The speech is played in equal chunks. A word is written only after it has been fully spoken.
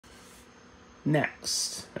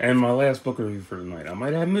next, and my last book review for tonight. I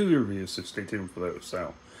might have movie reviews, so stay tuned for those.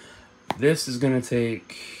 So, this is going to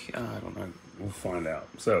take, I don't know, we'll find out.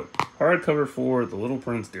 So, hardcover for The Little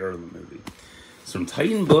Prince, The Art of the Movie. It's from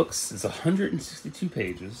Titan Books. It's 162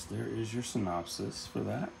 pages. There is your synopsis for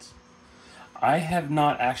that. I have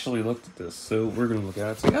not actually looked at this, so we're going to look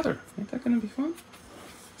at it together. Ain't that going to be fun?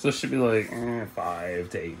 So it should be like 5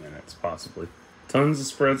 to 8 minutes, possibly. Tons of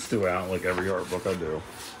spreads throughout, like every art book I do.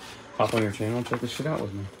 Hop on your channel and check this shit out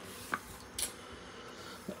with me.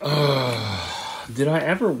 Did I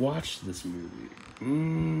ever watch this movie?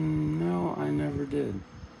 No, I never did.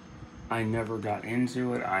 I never got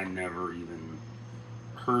into it. I never even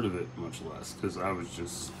heard of it, much less, because I was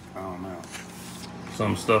just, I don't know.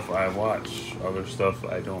 Some stuff I watch, other stuff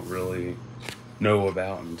I don't really know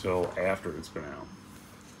about until after it's been out.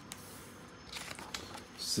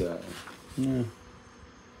 So, yeah.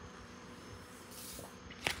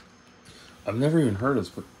 I've never even heard of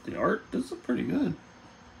this, but the art does look pretty good.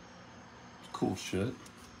 It's cool shit.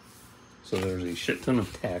 So there's a shit ton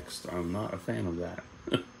of text. I'm not a fan of that.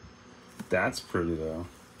 That's pretty, though.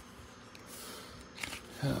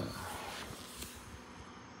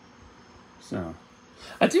 So,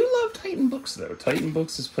 I do love Titan Books, though. Titan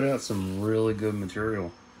Books has put out some really good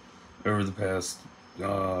material over the past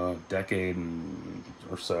decade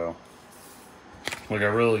or so. Like, I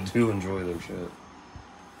really do enjoy their shit.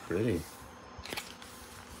 Pretty.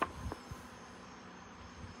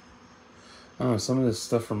 Oh, some of this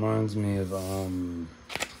stuff reminds me of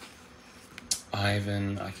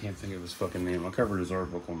Ivan. I can't think of his fucking name. I covered his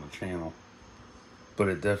art book on the channel, but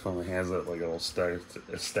it definitely has that like little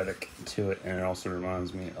aesthetic to it, and it also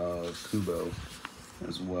reminds me of Kubo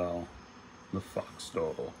as well, the fox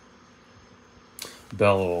doll.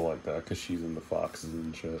 Bella will like that because she's into foxes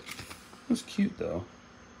and shit. It's cute though.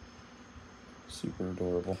 Super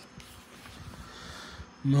adorable.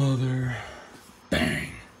 Mother.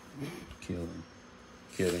 Bang. Killing.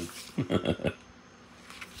 Kidding.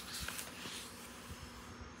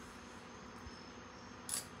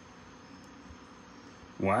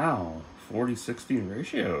 Wow. 40-60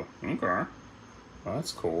 ratio. Okay. Well,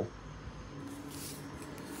 that's cool.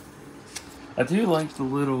 I do like the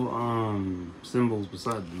little symbols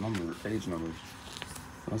beside the page numbers.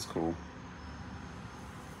 That's cool.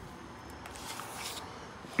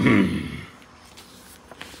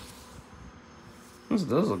 This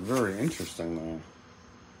does look very interesting, though.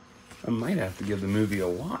 I might have to give the movie a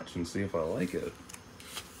watch and see if I like it.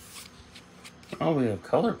 Oh, we have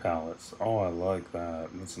color palettes. Oh, I like that.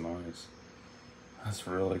 That's nice. That's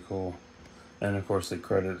really cool. And, of course, they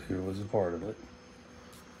credit who was a part of it.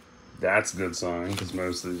 That's a good sign, because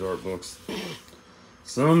most of these art books,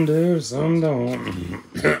 some do, some don't.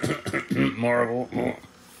 Marvel.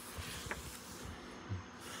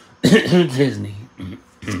 Disney.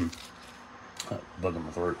 Bug in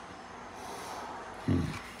my throat.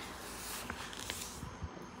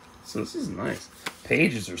 So this is nice.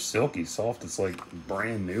 Pages are silky soft. It's like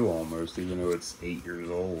brand new almost, even though it's 8 years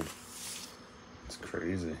old. It's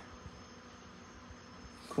crazy.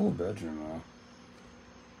 Cool bedroom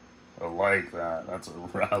though. I like that.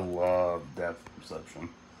 I love depth perception.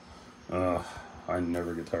 I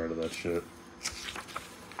never get tired of that shit.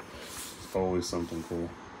 It's always something cool.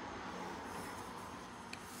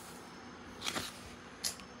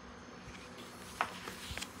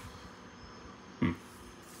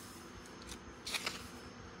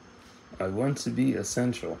 I want to be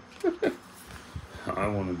essential. I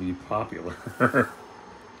want to be popular. Or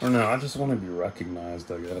no, I just want to be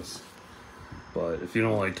recognized, I guess. But if you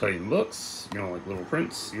don't like Titan Books, you don't like Little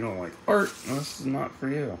Prince, you don't like art, this is not for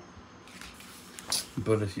you.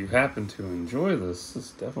 But if you happen to enjoy this,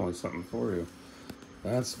 it's definitely something for you.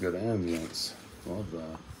 That's good ambience. Love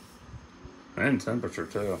that. And temperature,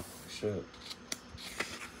 too. Shit.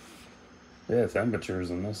 Yeah,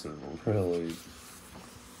 temperatures in this is really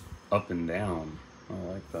up and down. I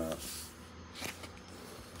like that.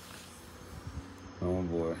 Oh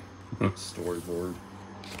boy. Storyboard.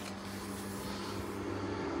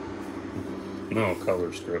 No,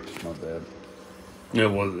 color script, my bad.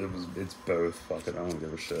 It's both. Fuck it, I don't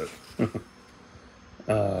give a shit.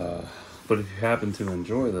 But if you happen to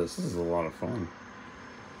enjoy this is a lot of fun.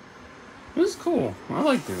 This is cool. I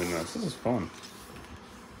like doing this. This is fun.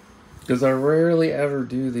 Because I rarely ever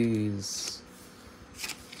do these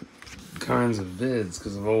kinds of vids,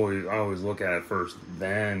 because I always look at it first,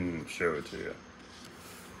 then show it to you.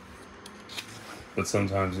 But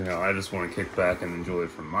sometimes, I just want to kick back and enjoy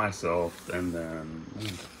it for myself, and then...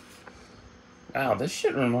 Wow, this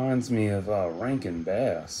shit reminds me of Rankin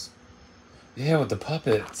Bass. Yeah, with the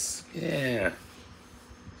puppets. Yeah,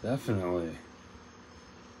 definitely.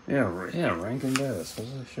 Yeah, Rankin Bass.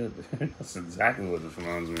 Holy shit. That's exactly what this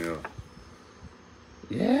reminds me of.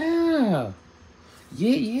 Yeah.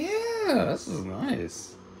 Yeah. This is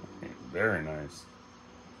nice. Very nice.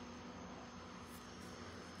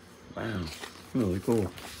 Wow. Really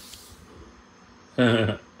cool.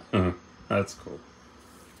 That's cool.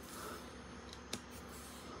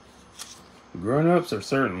 Grown-ups are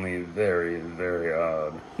certainly very, very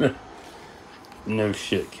odd. No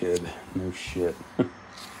shit, kid. No shit.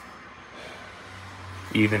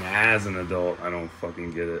 Even as an adult, I don't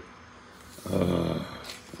fucking get it.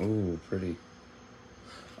 Ooh, pretty.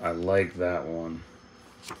 I like that one.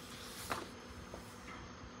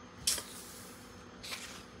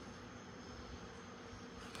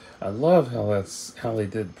 I love how they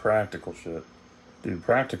did practical shit. Dude,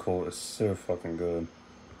 practical is so fucking good.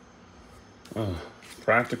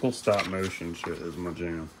 Practical stop motion shit is my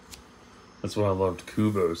jam. That's why I loved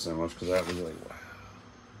Kubo so much, because that was like, wow.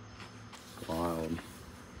 Wild.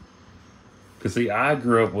 Because see, I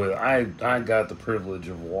grew up with, I got the privilege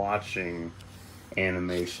of watching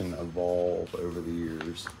animation evolve over the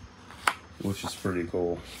years, which is pretty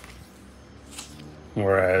cool.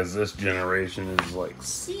 Whereas this generation is like,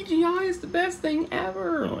 CGI is the best thing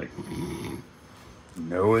ever. Like,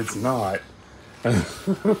 no, it's not.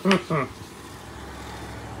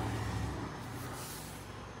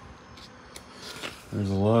 There's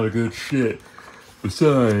a lot of good shit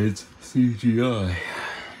besides CGI.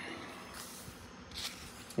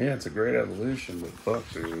 Yeah, it's a great evolution, but fuck,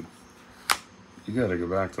 dude. You gotta go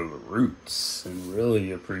back to the roots and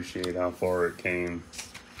really appreciate how far it came.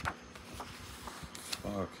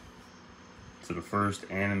 Fuck. To the first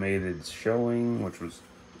animated showing, which was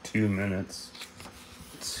 2 minutes,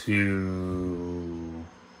 to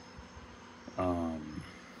I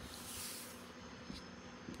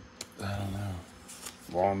don't know,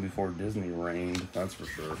 long before Disney reigned, that's for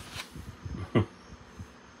sure.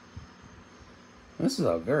 This is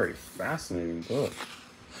a very fascinating book.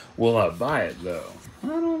 Will I buy it though? I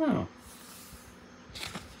don't know.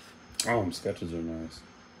 Oh, sketches are nice.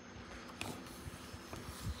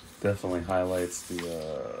 Definitely highlights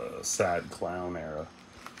the sad clown era.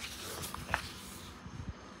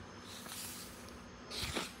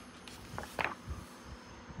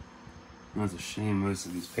 That's a shame most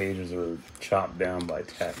of these pages are chopped down by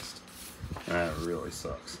text. That really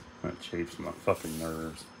sucks. That chafes my fucking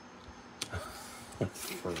nerves.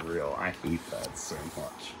 For real, I hate that so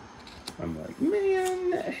much. I'm like,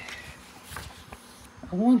 man,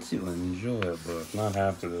 I want to enjoy a book, not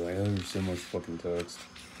have to be like, oh, there's so much fucking text.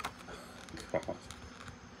 God.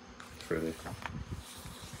 Pretty.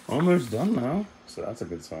 Almost done now, so that's a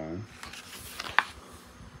good sign.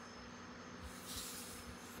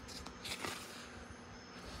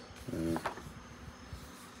 Yeah.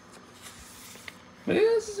 But yeah,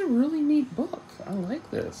 this is a really neat book. I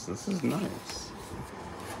like this. This is nice.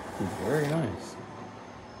 It's very nice.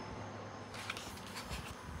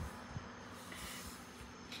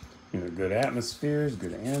 You know, good atmospheres,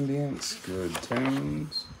 good ambience, good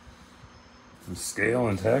tones, and scale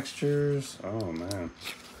and textures. Oh man,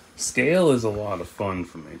 scale is a lot of fun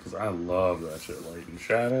for me because I love that shit. Light and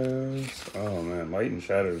shadows. Oh man, light and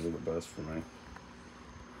shadows are the best for me.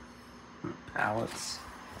 Palettes.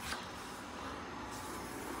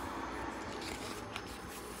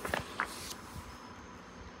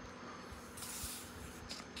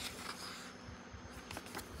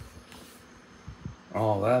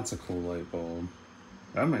 Oh, that's a cool light bulb.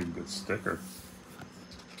 That made a good sticker.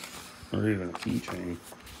 Or even a keychain.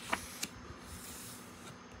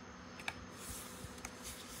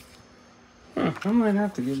 Huh, I might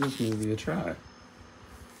have to give this movie a try.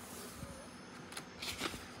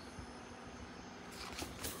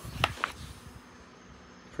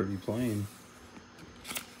 Pretty plain.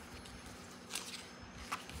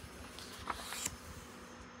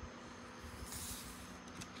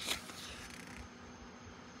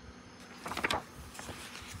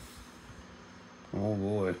 Oh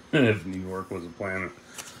boy, if New York was a planet.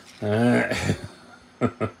 Oh,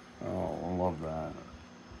 I love that.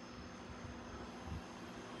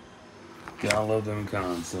 Yeah, I love them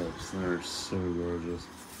concepts. They're so gorgeous.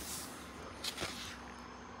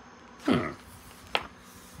 Huh.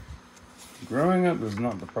 Growing up is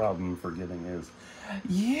not the problem, forgetting is.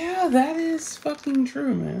 Yeah, that is fucking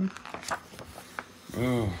true, man.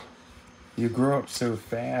 Oh. You grow up so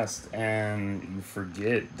fast and you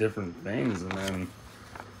forget different things, and then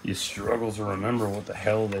you struggle to remember what the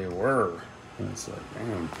hell they were. And it's like,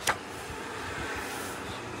 damn.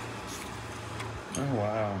 Oh,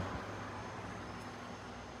 wow.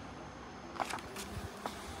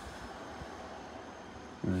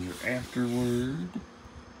 There's your afterword.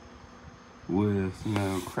 with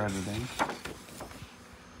no crediting.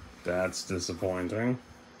 That's disappointing.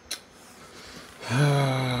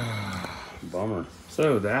 Bummer.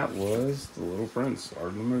 So that was The Little Prince, art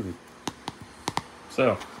of the movie.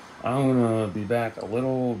 So I'm gonna be back a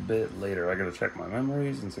little bit later. I gotta check my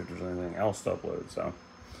memories and see if there's anything else to upload. So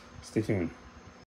stay tuned.